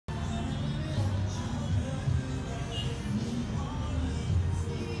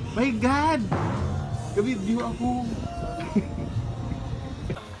My God! Gabi-view ako.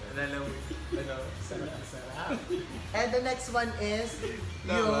 Sarap. And the next one is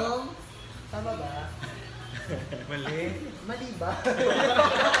yung... Tama ba? Mali. Mali ba?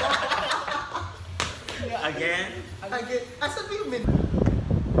 Again? Again. Sabi yung min...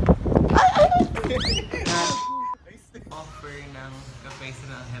 Offer ng cafe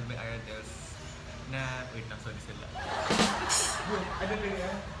sa Aradelle by Aradelle na... Wait lang, sorry sila. Ano ba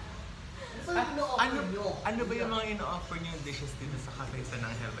yan? Ano ba yung mga ino-offer nyo dishes dito sa cafe sa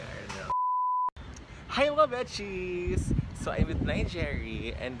Aradelle by Aradelle? Hi mga Betchies! So I'm with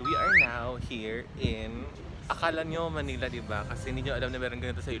Jerry and we are now here in... Akala nyo Manila, diba? Kasi hindi nyo alam na meron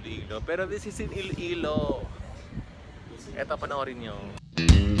ganito sa Iloilo. Pero this is in Iloilo. Eto, panoorin nyo.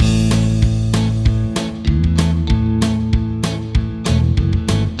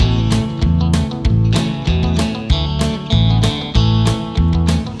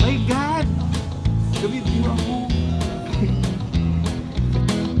 My God! Gabi-view ako.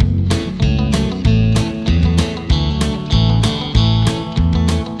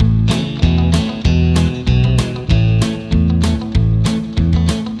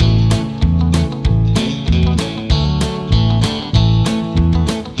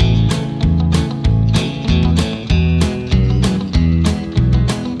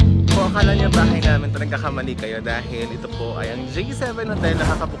 Nagkakamali kayo dahil ito po ay ang J7 Hotel na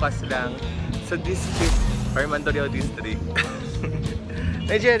kakabukas lang sa district or Mandaluyong District.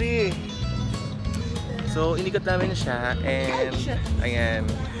 Hey Jerry! So inikot namin siya and ayan.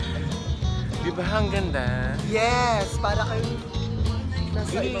 Di ba ang ganda? Yes! Para kayo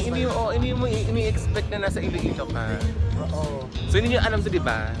nasa hindi mo ini-expect na nasa Iloilo ka. Oo. So hindi nyo alam to, di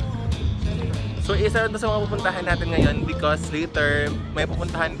ba? So isa rin to sa mga pupuntahan natin ngayon because later may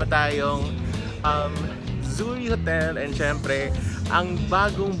pupuntahan pa tayong Zuri Hotel and syempre ang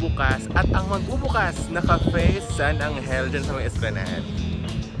bagong bukas at ang magbubukas na cafe Saan dyan sa may Esplanade.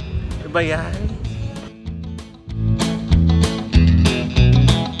 Diba yan?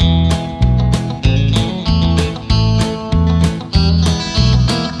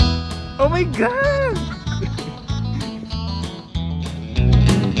 Oh my God!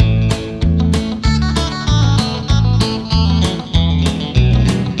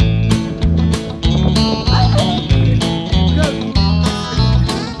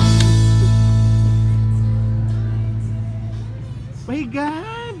 My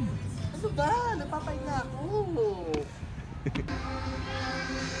God! Ano ba? Napapahinga ako.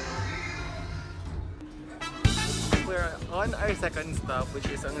 We're on our second stop which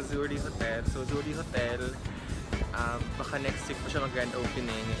is ang Zuri Hotel. So Zuri Hotel, baka next week pa siya mag-grand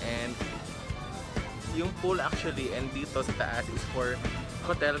opening and yung pool actually and dito sa taas is for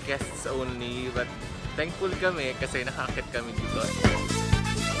hotel guests only but thankful kami kasi nakakit kami dito.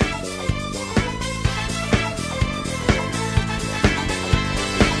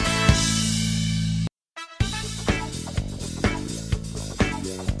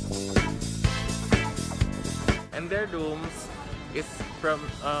 And their rooms is from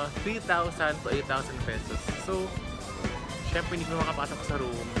 3,000 to 8,000 pesos. So, syempre hindi ko makapasok sa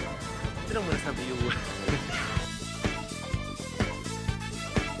room. Ito lang muna sa view.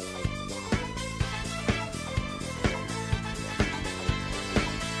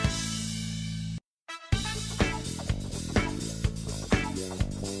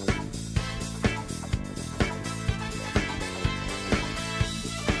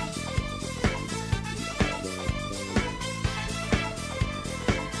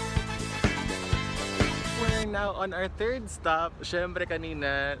 Now, on our third stop, syempre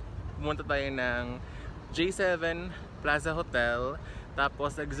kanina, pumunta tayo ng J7 Plaza Hotel,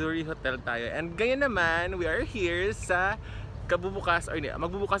 tapos nag-Zuri Hotel tayo. And ganyan naman, we are here sa kabubukas, or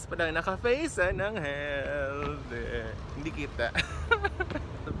magbubukas pa lang na cafe sa hindi kita.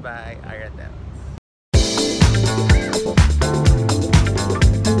 Bye, Aradelle.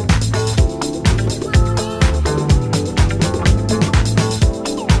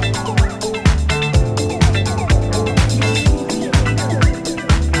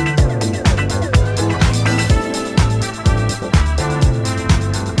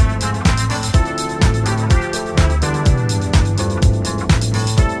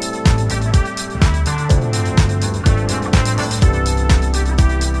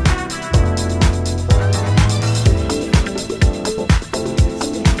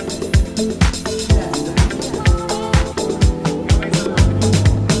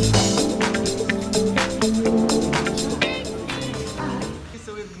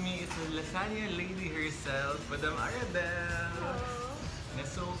 Madam Aradelle.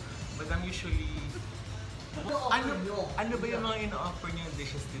 So, Madam usually Ano ba yung mga ino-offer niyo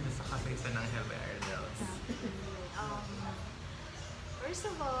dishes dito sa cafe sa ng Helve Aradelle? First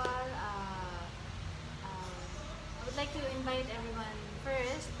of all, I would like to invite everyone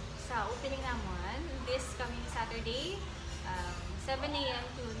first sa opening naman this coming Saturday, 7 a.m.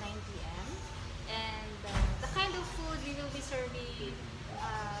 to 9 p.m. And the kind of food we will be serving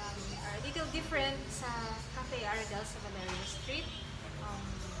are a little different sa Cafe Aradelle sa Valeria Street.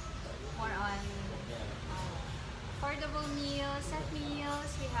 More on affordable meals, set meals.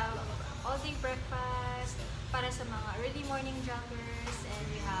 We have all-day breakfast para sa mga early morning joggers, and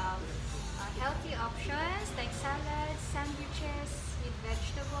we have healthy options like salads, sandwiches with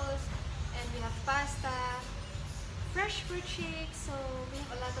vegetables, and we have pasta, fresh fruit shakes. So we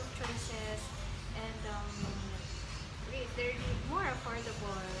have a lot of choices, and they're more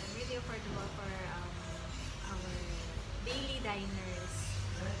affordable, really affordable for our daily diners.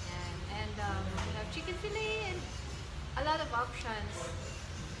 And we have chicken fillet and a lot of options.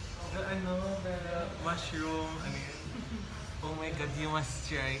 The mushroom, ano yun? Oh my God, you must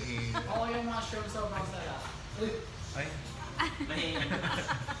try it. Oo, yung mushroom sobrang sarap. Ay.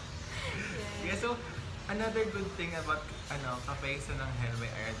 Yeah, so another good thing about cafe sa ng Helve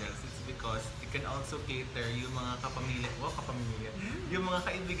Aradelle is because it can also cater yung mga kapamilya, yung mga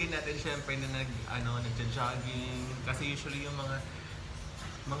kaibigan natin syempre na nagja-jogging, kasi usually yung mga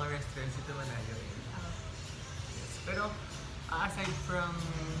restaurants ito malayo eh. Yes. Pero aside from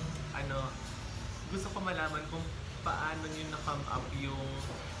gusto ko malaman kung paano nyo na-come up yung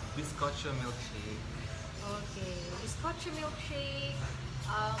bizcocho milkshake. Okay, bizcocho milkshake,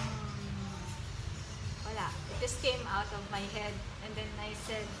 wala. It just came out of my head, and then I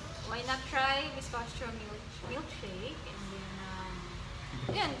said, why not try bizcocho milkshake? And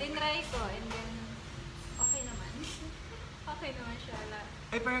then, dinry ko, and then, okay naman. Okay naman siya.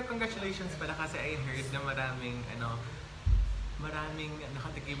 Pero congratulations pala kasi I heard na maraming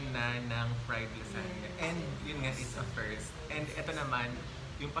nakatikim na ng fried lasagna. Yes. And yun nga is a first. And ito naman,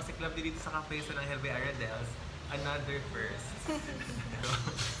 yung pasiklab dito sa cafe sa ng Helve Aradelle, another first.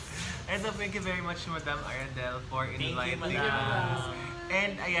 And so thank you very much, Madam Aradelle, for inviting us.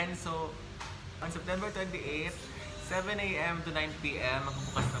 And ayan, so on September 28, 7 a.m. to 9 p.m.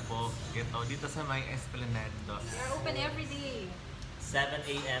 magbubukas na po dito sa may Esplanade. We're open every day. 7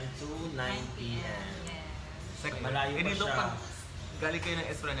 a.m. to 9 p.m. Yes. Malayo pa dito siya. pag galing kayo ng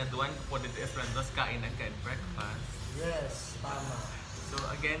Esplanade 1, po dito Esplanade 2, kain agad, breakfast. Yes, tama. So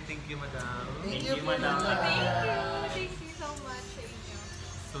again, thank you, Madam. Thank you, you, Madam. Thank you so much, Angel.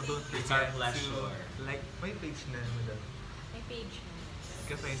 So don't It's our forget to pleasure. like my page na, Madam. May page na.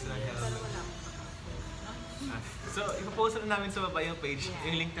 Cafe sa Yes. Pero Helve. wala. So, ipopost na namin sa baba yung page, Yeah.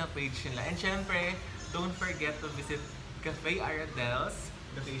 yung link ng page nila. And syempre, don't forget to visit Cafe Aradelle's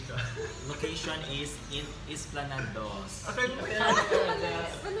location. Location is in Esplanados. Okay.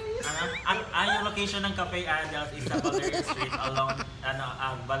 Yung location ng Cafe Aradelle is sa Valeria Street along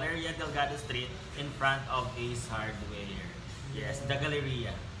Valeria Delgado Street in front of Ace Hardware. Yes, the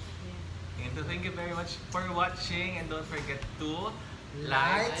Galleria. And so thank you very much for watching, and don't forget to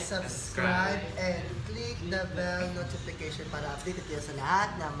Like, subscribe, and click the bell notification para updated kayo sa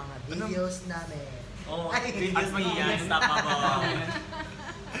lahat ng mga videos namin. Oh, Ay, videos at ni mag-iingat. Unstoppable.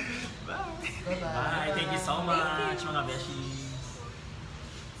 Bye! Bye-bye. Bye. Thank you so much, mga beshi.